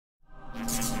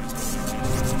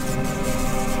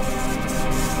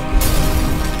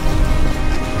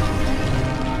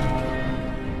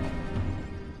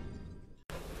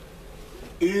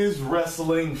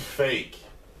wrestling fake?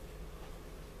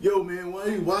 Yo, man, why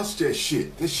you watch that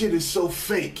shit? That shit is so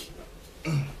fake.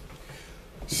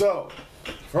 So,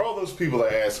 for all those people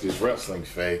that ask, is wrestling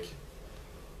fake?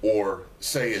 Or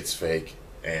say it's fake,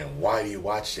 and why do you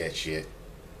watch that shit?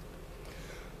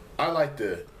 I like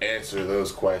to answer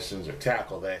those questions or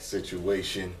tackle that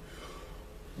situation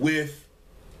with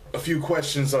a few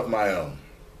questions of my own.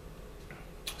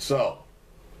 So,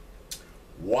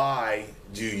 why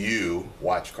do you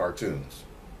watch cartoons?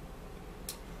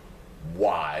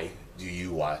 Why do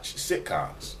you watch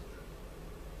sitcoms?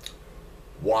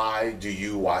 Why do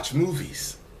you watch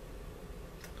movies?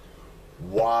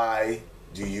 Why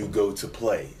do you go to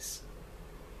plays?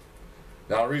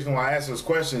 Now, the reason why I ask those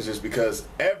questions is because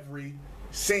every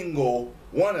single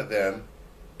one of them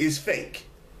is fake.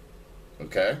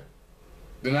 Okay?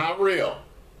 They're not real.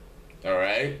 All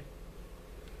right?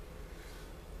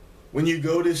 When you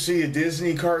go to see a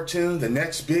Disney cartoon, the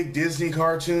next big Disney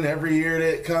cartoon every year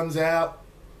that it comes out,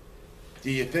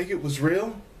 do you think it was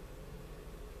real?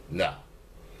 No.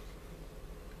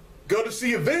 Go to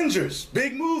see Avengers,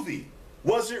 big movie.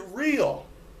 Was it real?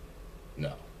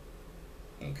 No.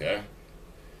 Okay?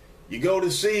 You go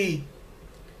to see,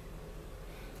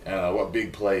 I don't know, what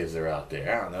big play is there out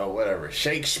there? I don't know, whatever.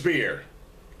 Shakespeare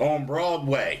on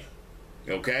Broadway.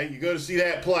 Okay? You go to see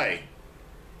that play.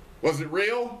 Was it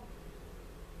real?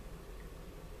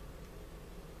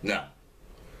 No.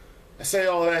 I say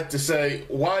all that to say,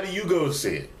 why do you go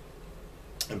see it?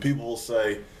 And people will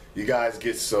say, you guys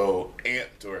get so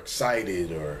amped or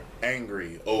excited or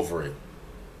angry over it.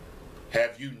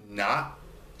 Have you not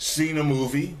seen a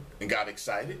movie and got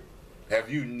excited? Have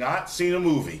you not seen a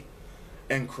movie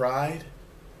and cried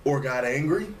or got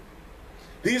angry?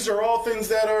 These are all things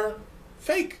that are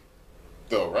fake,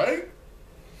 though, right?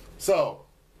 So,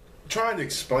 I'm trying to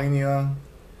explain to you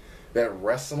that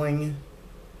wrestling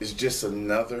is just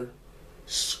another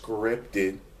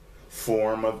scripted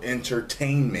form of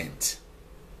entertainment.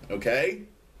 Okay?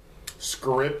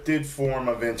 Scripted form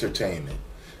of entertainment.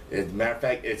 As a matter of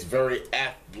fact, it's very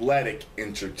athletic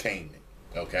entertainment.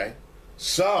 Okay?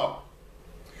 So,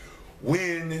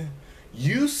 when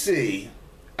you see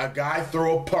a guy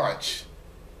throw a punch,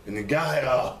 and the guy,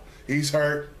 oh, he's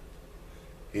hurt,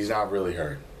 he's not really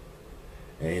hurt.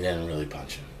 And he didn't really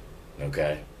punch him.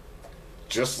 Okay?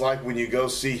 Just like when you go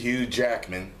see Hugh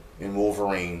Jackman in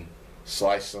Wolverine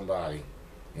slice somebody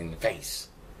in the face.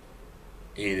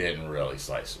 He didn't really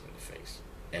slice him in the face.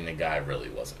 And the guy really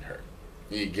wasn't hurt.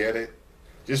 You get it?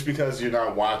 Just because you're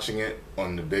not watching it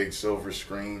on the big silver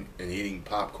screen and eating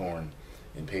popcorn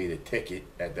and paid a ticket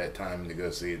at that time to go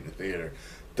see it in the theater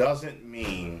doesn't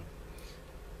mean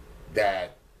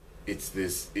that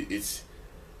it's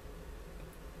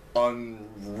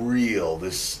unreal.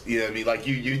 This, you know what I mean? Like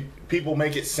you people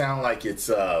make it sound like it's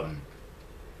trying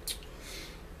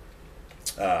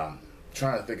to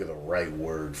think of the right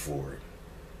word for it.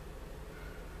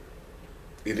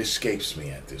 It escapes me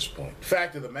at this point. The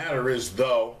fact of the matter is,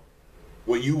 though,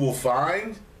 what you will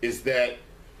find is that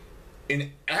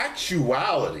in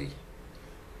actuality,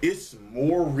 it's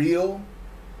more real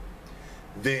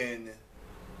than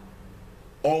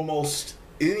almost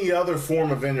any other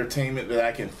form of entertainment that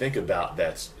I can think about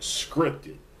that's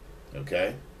scripted.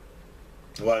 Okay?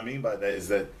 What I mean by that is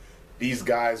that these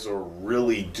guys are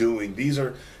really doing, these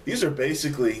are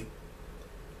basically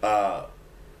bad,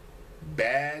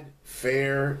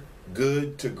 fair,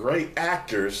 good to great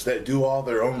actors that do all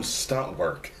their own stunt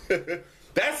work.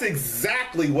 That's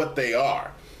exactly what they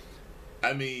are.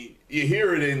 I mean, you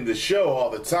hear it in the show all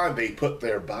the time. They put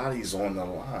their bodies on the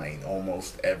line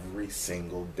almost every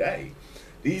single day.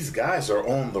 These guys are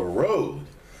on the road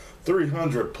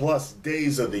 300 plus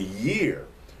days of the year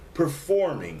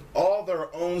performing all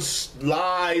their own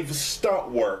live stunt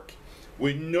work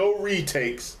with no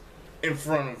retakes in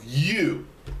front of you.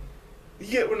 You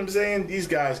get what I'm saying? These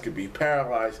guys could be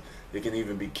paralyzed. They can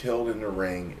even be killed in the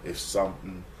ring if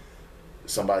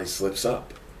somebody slips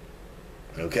up.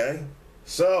 Okay?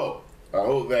 So, I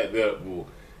hope that will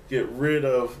get rid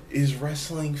of, is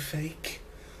wrestling fake?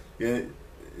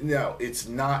 No, it's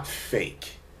not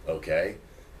fake. Okay?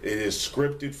 It is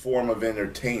scripted form of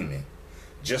entertainment.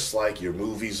 Just like your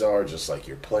movies are, just like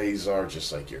your plays are,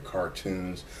 just like your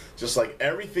cartoons, just like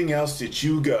everything else that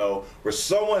you go where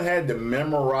someone had to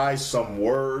memorize some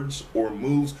words or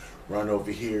moves, run over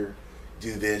here,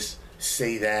 do this,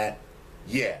 say that.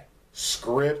 Yeah,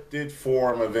 scripted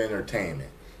form of entertainment.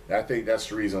 And I think that's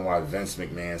the reason why Vince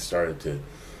McMahon started to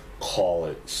call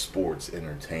it sports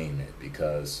entertainment,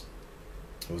 because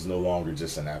it was no longer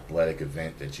just an athletic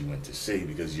event that you went to see,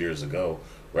 because years ago,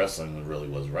 wrestling really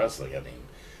was wrestling. I mean,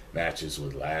 matches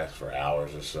would last for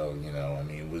hours or so. You know, I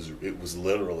mean, it was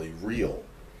literally real.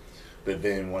 But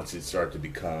then once it started to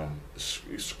become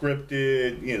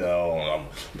scripted, you know, I'm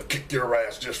gonna kick your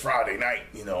ass just Friday night,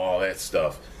 you know, all that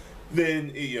stuff.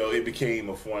 Then, you know, it became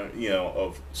a form, you know,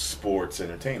 of sports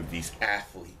entertainment. These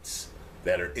athletes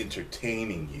that are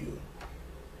entertaining you.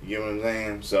 You know what I'm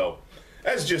saying? So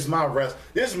that's just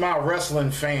this is my wrestling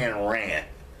fan rant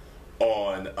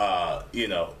on, you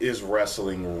know, is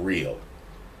wrestling real?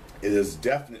 It is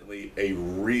definitely a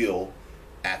real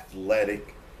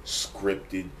athletic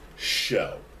scripted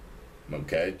show.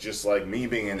 Okay, just like me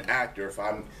being an actor, if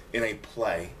I'm in a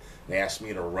play and they ask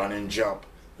me to run and jump,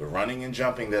 the running and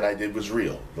jumping that I did was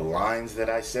real. The lines that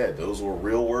I said, those were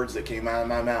real words that came out of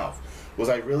my mouth. Was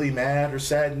I really mad or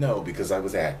sad? No, because I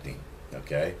was acting.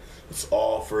 Okay, it's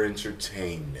all for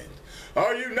entertainment.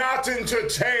 Are you not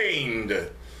entertained?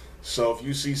 So if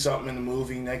you see something in the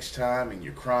movie next time and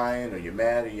you're crying or you're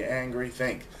mad or you're angry,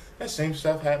 think that same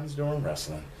stuff happens during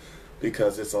wrestling,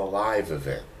 because it's a live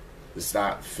event. It's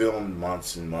not filmed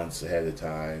months and months ahead of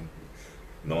time.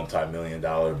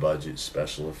 Multi-million-dollar budget,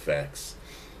 special effects.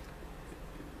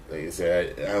 Like I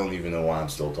said, I don't even know why I'm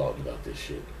still talking about this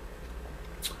shit.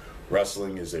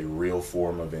 Wrestling is a real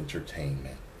form of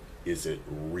entertainment. Is it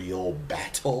real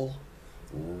battle?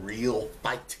 Real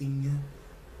fighting?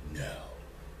 No.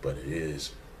 But it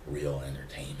is real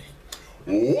entertainment.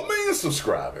 1 million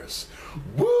subscribers.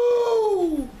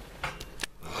 Woo!